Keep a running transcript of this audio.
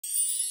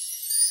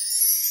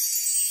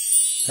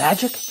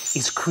Magic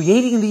is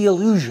creating the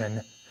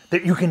illusion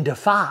that you can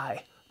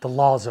defy the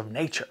laws of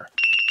nature.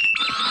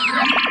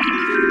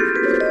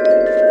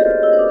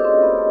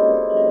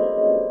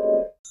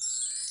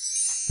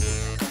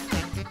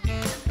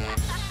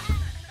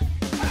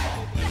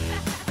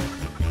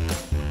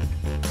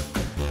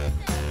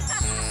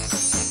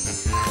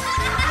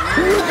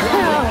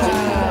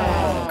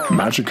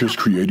 Magic is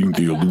creating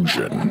the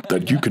illusion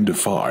that you can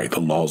defy the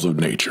laws of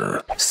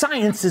nature.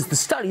 Science is the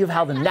study of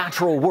how the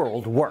natural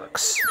world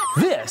works.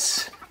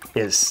 This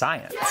is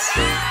science.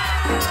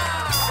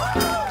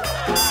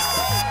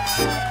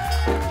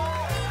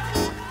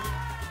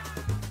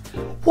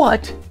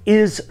 What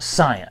is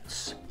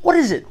science? What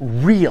is it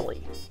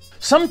really?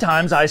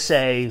 Sometimes I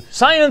say,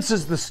 science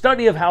is the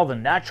study of how the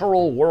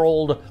natural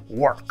world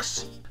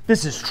works.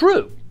 This is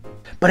true,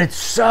 but it's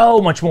so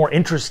much more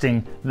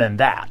interesting than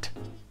that.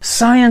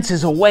 Science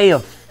is a way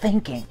of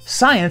thinking.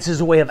 Science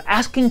is a way of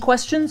asking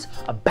questions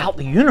about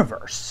the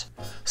universe.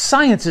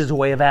 Science is a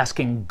way of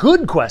asking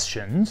good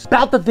questions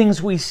about the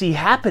things we see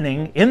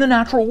happening in the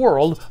natural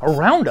world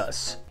around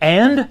us.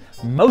 And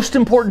most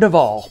important of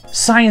all,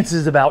 science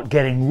is about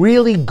getting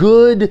really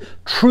good,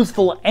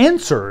 truthful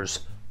answers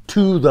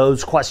to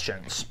those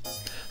questions.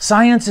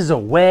 Science is a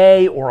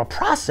way or a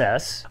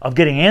process of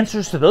getting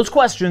answers to those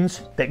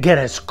questions that get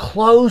as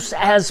close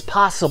as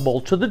possible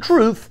to the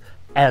truth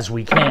as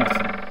we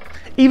can.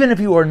 Even if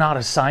you are not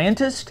a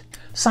scientist,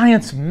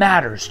 science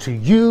matters to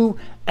you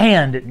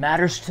and it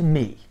matters to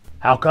me.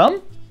 How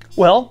come?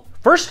 Well,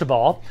 first of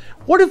all,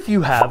 what if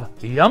you have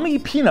yummy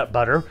peanut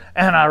butter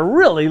and a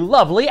really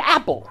lovely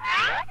apple?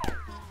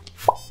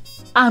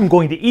 I'm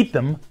going to eat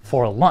them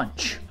for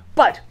lunch.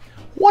 But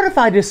what if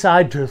I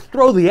decide to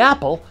throw the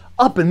apple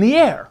up in the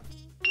air?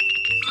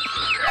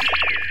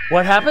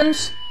 What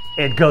happens?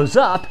 It goes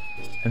up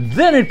and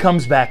then it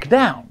comes back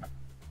down.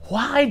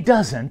 Why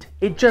doesn't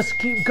it just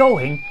keep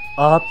going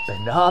up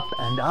and up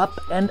and up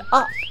and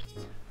up?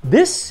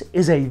 This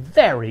is a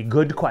very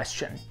good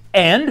question.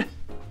 And,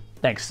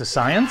 thanks to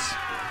science,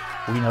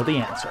 we know the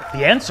answer.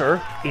 The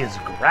answer is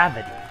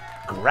gravity.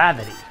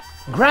 Gravity.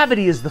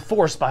 Gravity is the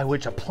force by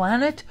which a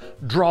planet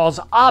draws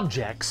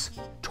objects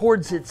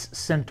towards its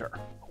center.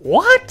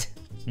 What?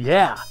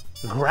 Yeah,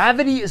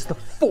 gravity is the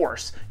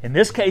force, in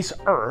this case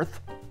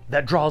Earth,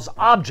 that draws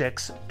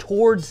objects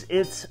towards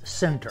its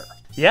center.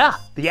 Yeah,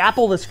 the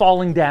apple that's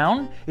falling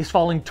down is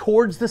falling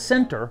towards the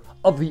center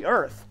of the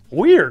Earth.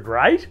 Weird,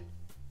 right?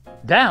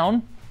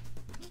 Down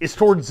is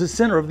towards the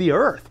center of the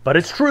Earth, but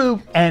it's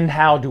true. And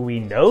how do we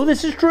know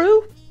this is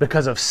true?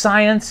 Because of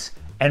science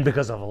and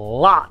because of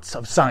lots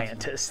of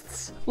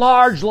scientists.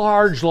 Large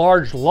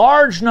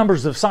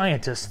numbers of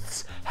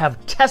scientists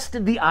have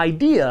tested the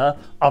idea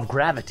of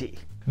gravity.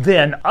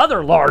 Then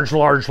other large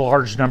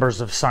numbers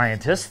of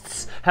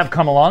scientists have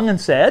come along and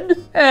said,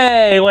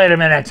 hey, wait a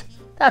minute.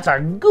 That's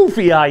a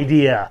goofy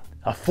idea.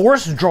 A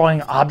force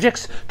drawing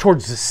objects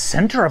towards the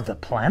center of the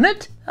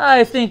planet?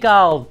 I think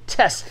I'll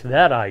test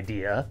that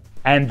idea.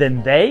 And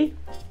then they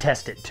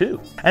test it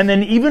too. And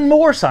then even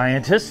more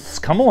scientists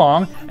come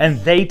along and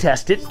they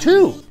test it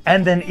too.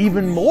 And then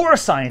even more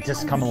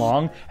scientists come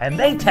along and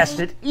they test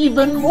it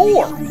even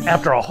more.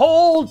 After a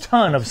whole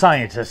ton of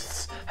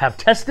scientists have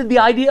tested the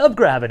idea of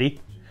gravity,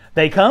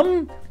 they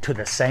come to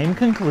the same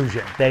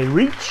conclusion. They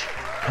reach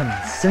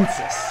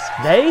consensus.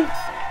 They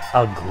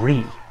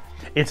agree.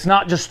 It's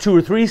not just 2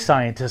 or 3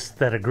 scientists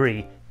that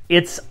agree,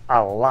 it's a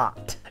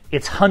lot.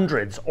 It's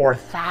hundreds or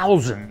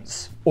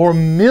thousands or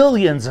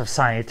millions of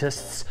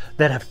scientists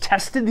that have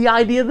tested the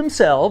idea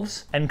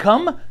themselves and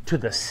come to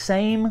the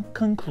same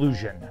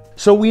conclusion.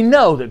 So we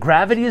know that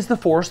gravity is the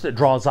force that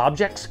draws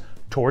objects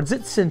towards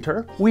its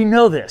center. We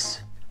know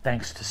this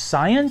thanks to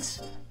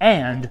science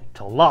and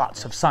to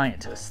lots of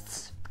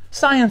scientists.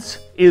 Science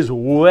is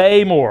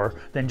way more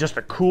than just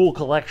a cool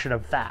collection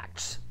of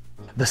facts.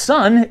 The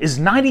sun is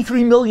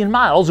 93 million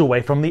miles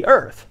away from the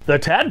Earth. The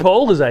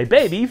tadpole is a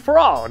baby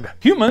frog.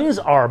 Humans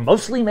are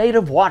mostly made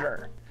of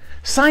water.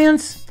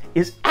 Science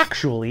is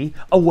actually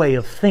a way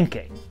of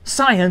thinking.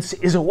 Science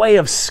is a way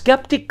of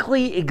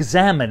skeptically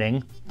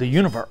examining the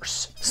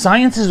universe.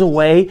 Science is a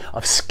way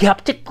of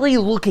skeptically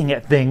looking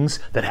at things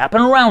that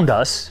happen around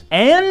us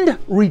and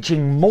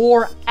reaching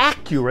more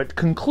accurate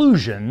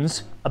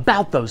conclusions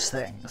about those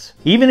things.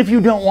 Even if you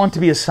don't want to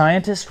be a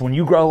scientist when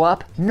you grow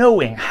up,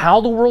 knowing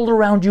how the world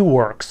around you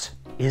works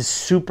is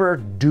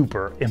super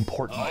duper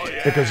important. Oh,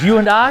 yeah. Because you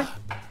and I,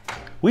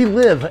 we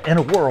live in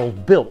a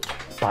world built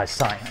by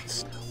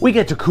science. We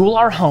get to cool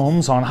our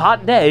homes on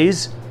hot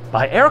days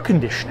by air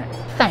conditioning,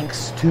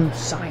 thanks to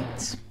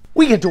science.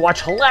 We get to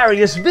watch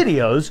hilarious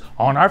videos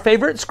on our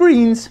favorite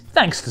screens,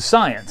 thanks to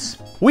science.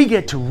 We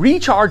get to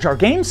recharge our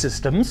game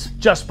systems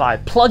just by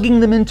plugging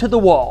them into the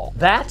wall.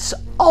 That's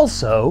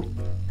also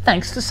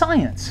thanks to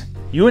science.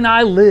 You and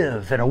I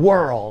live in a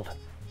world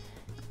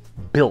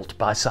built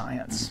by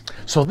science.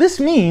 So this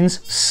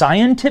means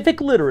scientific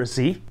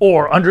literacy,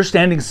 or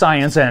understanding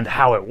science and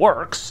how it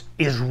works,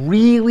 is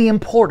really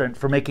important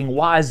for making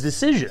wise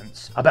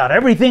decisions about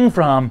everything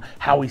from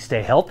how we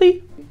stay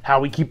healthy, how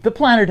we keep the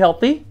planet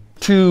healthy,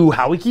 to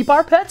how we keep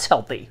our pets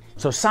healthy.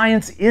 So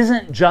science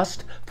isn't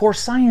just for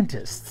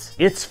scientists,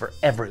 it's for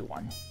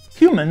everyone.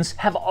 Humans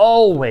have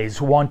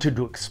always wanted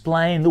to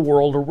explain the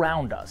world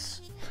around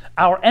us.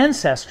 Our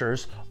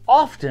ancestors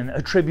often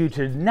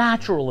attributed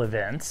natural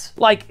events,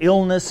 like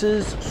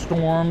illnesses,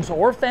 storms,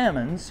 or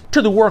famines,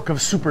 to the work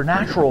of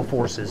supernatural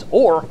forces,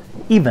 or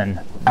even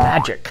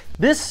magic.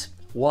 This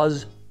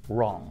was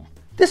wrong.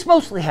 This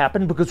mostly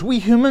happened because we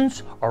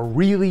humans are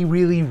really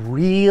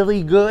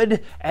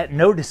good at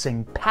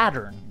noticing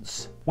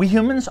patterns. We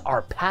humans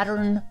are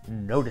pattern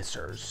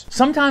noticers.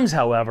 Sometimes,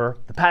 however,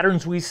 the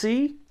patterns we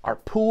see are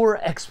poor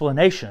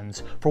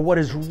explanations for what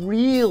is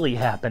really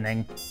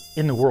happening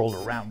in the world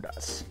around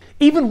us.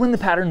 Even when the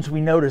patterns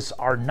we notice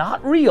are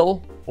not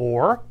real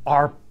or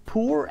are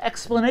poor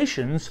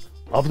explanations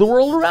of the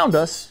world around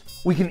us,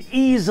 we can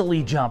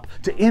easily jump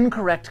to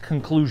incorrect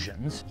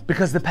conclusions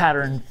because the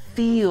pattern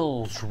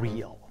feels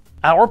real.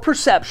 Our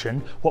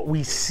perception, what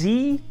we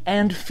see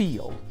and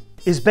feel,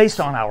 is based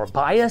on our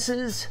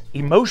biases,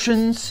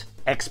 emotions,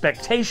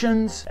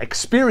 expectations,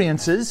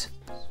 experiences,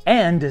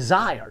 and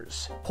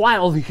desires.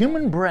 While the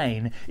human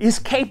brain is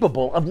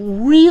capable of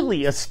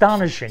really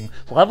astonishing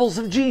levels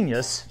of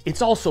genius,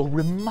 it's also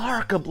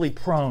remarkably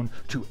prone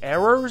to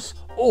errors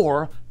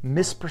or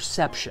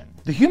misperception.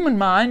 The human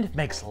mind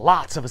makes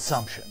lots of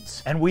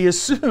assumptions, and we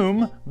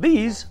assume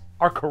these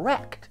are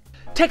correct.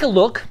 Take a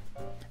look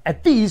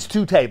at these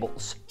two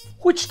tables.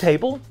 Which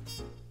table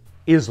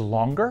is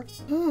longer?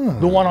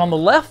 The one on the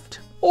left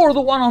or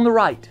the one on the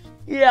right?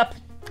 Yep,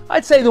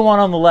 I'd say the one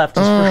on the left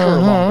is for sure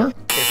longer.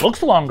 It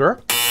looks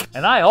longer,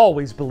 and I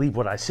always believe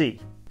what I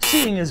see.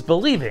 Seeing is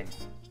believing,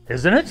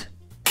 isn't it?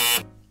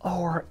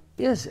 Or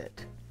is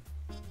it?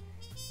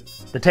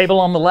 The table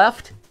on the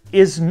left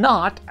is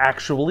not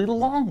actually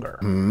longer.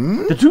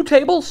 The two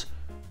tables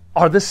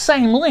are the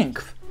same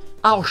length.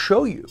 I'll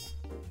show you.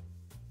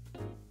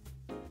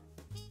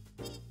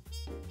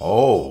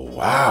 Oh,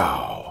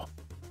 wow.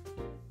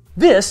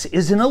 This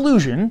is an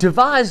illusion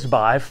devised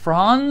by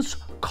Franz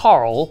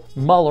Karl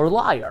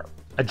Müller-Lyer,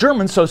 a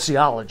German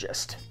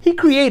sociologist. He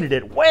created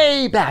it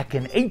way back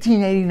in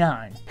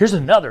 1889. Here's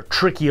another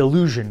tricky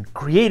illusion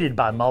created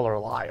by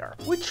Müller-Lyer.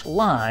 Which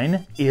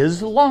line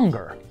is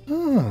longer?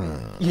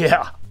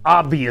 Yeah,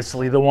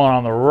 obviously the one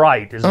on the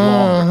right is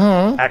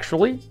longer.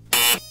 Actually,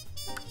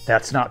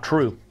 that's not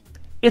true.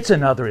 It's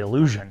another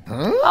illusion.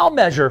 I'll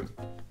measure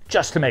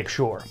just to make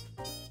sure.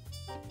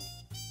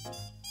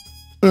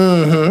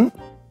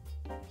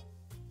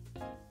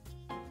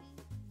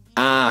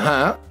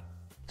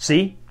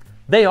 See,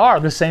 they are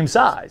the same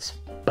size,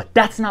 but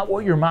that's not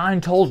what your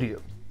mind told you.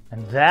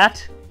 And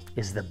that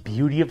is the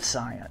beauty of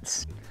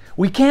science.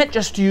 We can't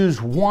just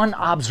use one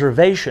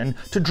observation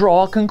to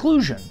draw a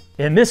conclusion.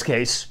 In this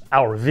case,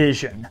 our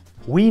vision.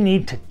 We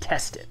need to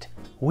test it.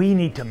 We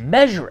need to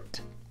measure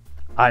it.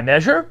 I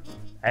measure,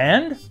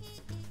 and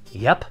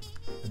yep,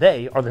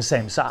 they are the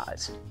same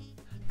size.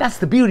 That's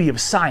the beauty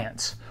of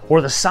science, or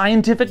the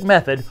scientific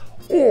method,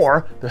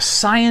 or the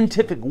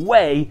scientific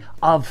way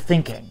of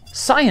thinking.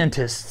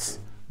 Scientists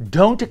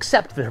don't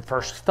accept their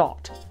first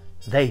thought.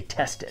 They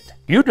test it.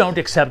 You don't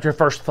accept your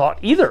first thought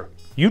either.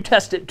 You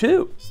test it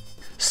too.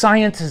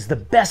 Science is the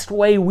best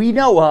way we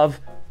know of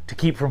to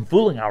keep from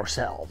fooling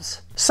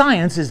ourselves.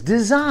 Science is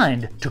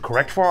designed to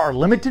correct for our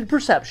limited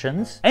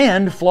perceptions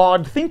and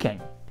flawed thinking.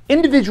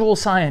 Individual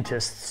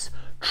scientists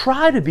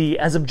try to be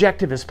as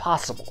objective as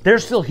possible. They're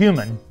still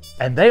human,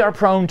 and they are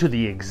prone to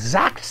the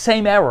exact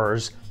same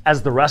errors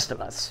as the rest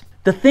of us.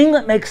 The thing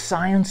that makes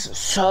science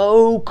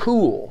so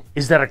cool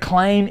is that a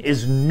claim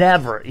is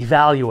never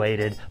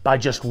evaluated by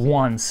just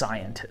one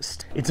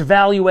scientist. It's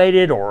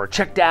evaluated or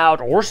checked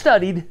out or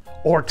studied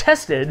or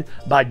tested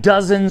by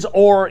dozens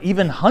or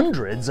even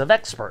hundreds of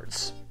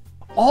experts.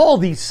 All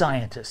these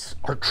scientists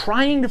are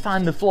trying to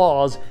find the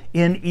flaws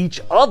in each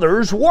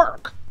other's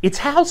work. It's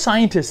how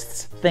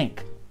scientists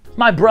think.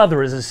 My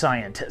brother is a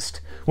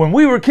scientist. When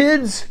we were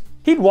kids,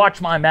 he'd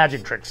watch my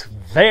magic tricks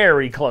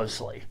very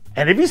closely.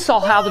 And if he saw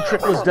how the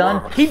trick was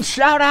done, he'd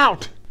shout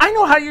out, "I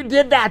know how you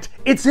did that!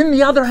 It's in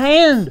the other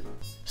hand!"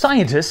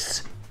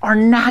 Scientists are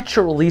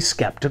naturally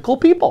skeptical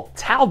people.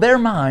 It's how their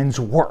minds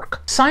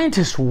work.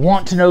 Scientists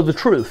want to know the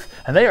truth,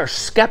 and they are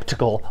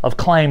skeptical of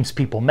claims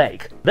people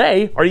make.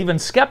 They are even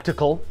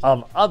skeptical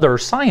of other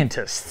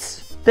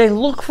scientists. They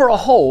look for a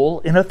hole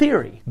in a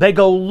theory. They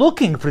go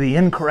looking for the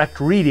incorrect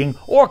reading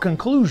or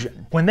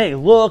conclusion. When they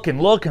look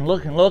and look and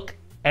look and look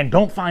and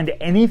don't find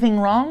anything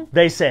wrong,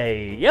 they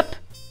say, "Yep,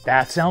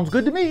 that sounds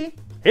good to me."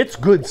 It's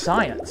good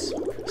science.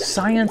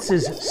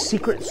 Science's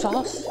secret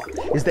sauce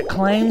is that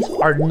claims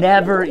are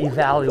never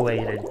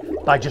evaluated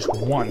by just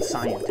one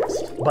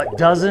scientist, but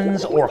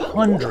dozens or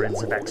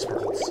hundreds of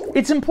experts.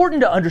 It's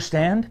important to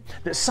understand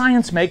that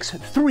science makes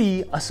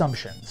three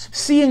assumptions.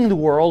 Seeing the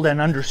world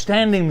and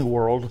understanding the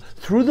world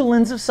through the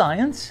lens of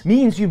science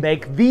means you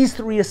make these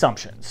three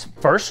assumptions.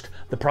 First,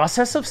 the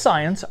process of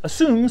science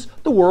assumes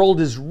the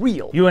world is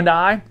real. You and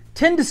I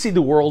tend to see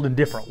the world in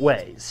different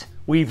ways.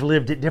 We've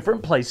lived at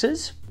different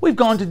places. We've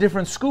gone to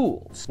different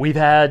schools. We've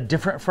had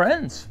different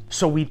friends.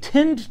 So we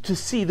tend to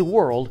see the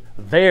world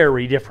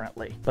very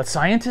differently. But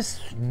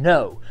scientists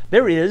know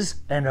there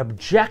is an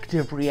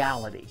objective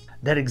reality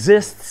that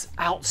exists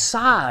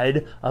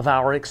outside of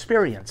our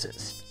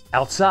experiences,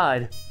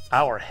 outside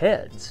our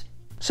heads.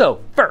 So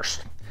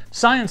first,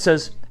 science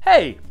says,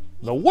 hey,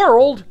 the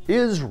world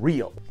is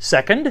real.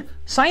 Second,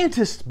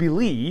 scientists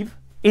believe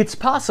it's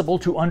possible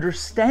to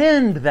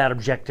understand that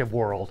objective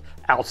world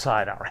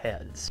outside our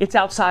heads. It's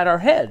outside our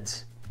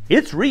heads.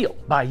 It's real.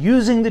 By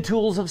using the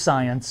tools of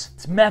science,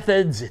 its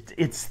methods,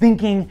 its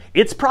thinking,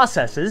 its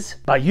processes,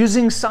 by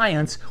using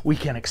science, we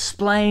can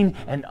explain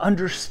and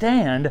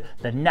understand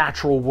the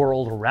natural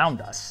world around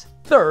us.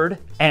 Third,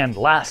 and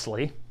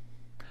lastly,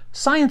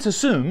 science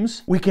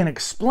assumes we can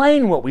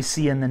explain what we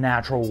see in the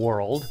natural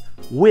world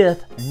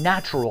with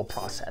natural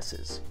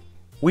processes.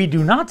 We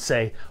do not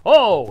say,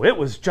 oh, it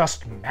was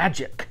just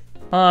magic.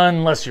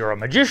 Unless you're a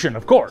magician,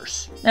 of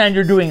course, and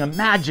you're doing a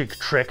magic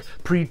trick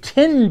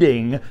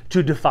pretending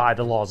to defy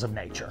the laws of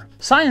nature.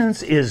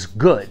 Science is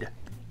good,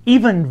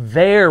 even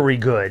very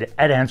good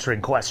at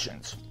answering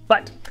questions.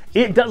 But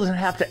it doesn't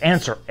have to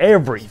answer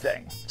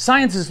everything.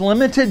 Science is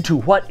limited to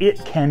what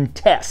it can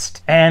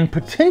test and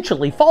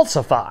potentially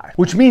falsify,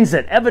 which means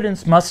that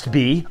evidence must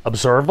be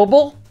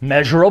observable,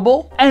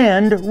 measurable,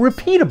 and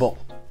repeatable.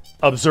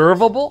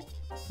 Observable,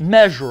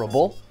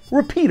 measurable,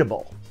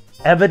 repeatable.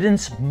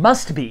 Evidence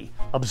must be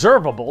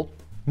observable,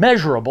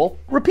 measurable,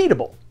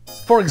 repeatable.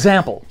 For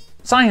example,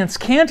 science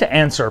can't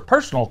answer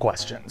personal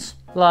questions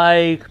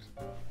like,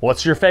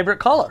 what's your favorite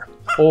color?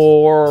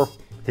 Or,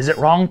 is it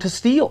wrong to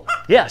steal?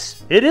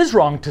 Yes, it is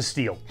wrong to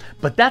steal,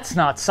 but that's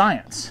not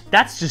science.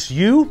 That's just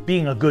you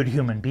being a good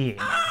human being.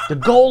 The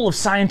goal of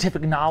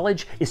scientific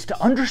knowledge is to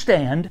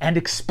understand and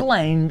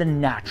explain the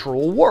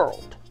natural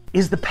world.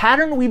 Is the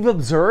pattern we've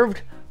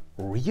observed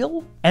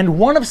real? And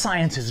one of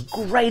science's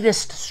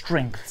greatest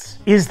strengths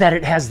is that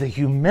it has the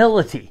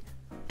humility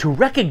to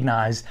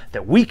recognize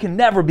that we can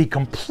never be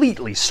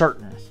completely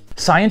certain.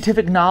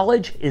 Scientific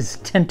knowledge is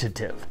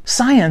tentative.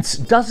 Science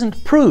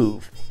doesn't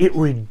prove, it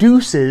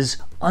reduces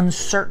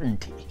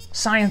uncertainty.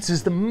 Science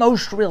is the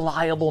most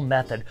reliable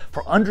method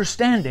for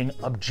understanding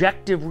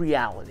objective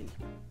reality.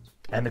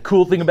 And the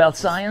cool thing about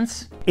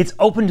science? It's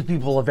open to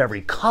people of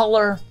every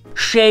color,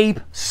 shape,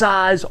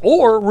 size,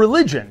 or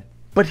religion.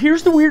 But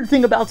here's the weird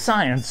thing about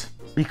science.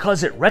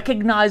 Because it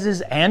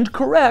recognizes and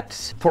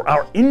corrects for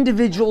our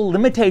individual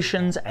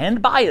limitations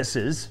and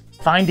biases,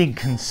 finding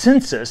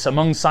consensus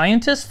among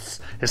scientists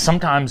is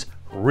sometimes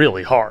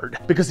really hard.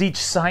 Because each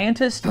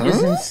scientist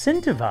is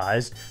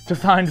incentivized to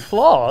find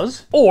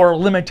flaws or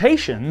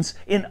limitations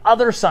in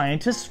other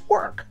scientists'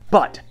 work.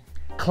 But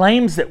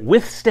claims that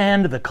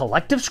withstand the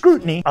collective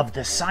scrutiny of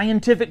the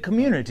scientific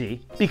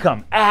community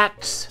become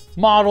acts,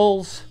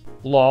 models,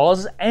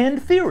 laws,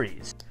 and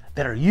theories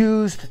that are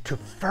used to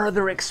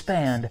further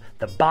expand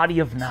the body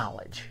of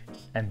knowledge.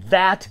 And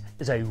that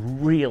is a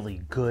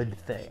really good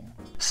thing.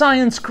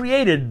 Science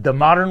created the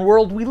modern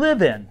world we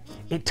live in.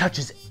 It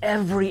touches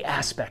every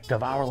aspect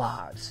of our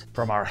lives,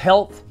 from our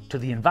health to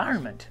the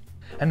environment.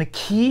 And the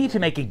key to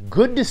making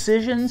good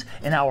decisions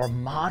in our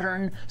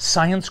modern,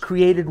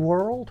 science-created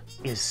world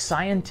is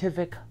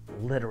scientific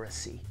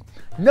literacy.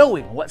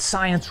 Knowing what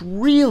science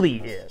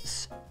really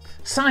is.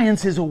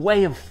 Science is a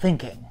way of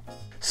thinking.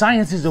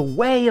 Science is a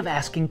way of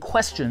asking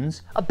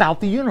questions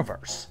about the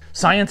universe.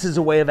 Science is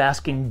a way of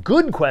asking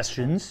good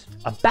questions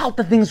about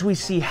the things we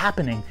see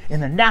happening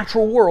in the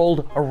natural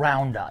world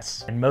around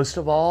us. And most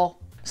of all,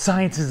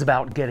 science is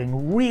about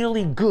getting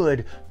really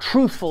good,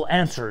 truthful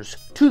answers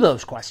to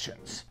those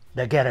questions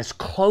that get as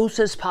close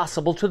as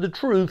possible to the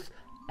truth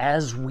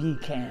as we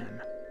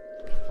can.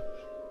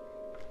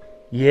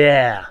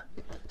 Yeah,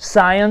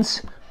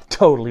 science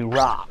totally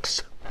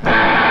rocks.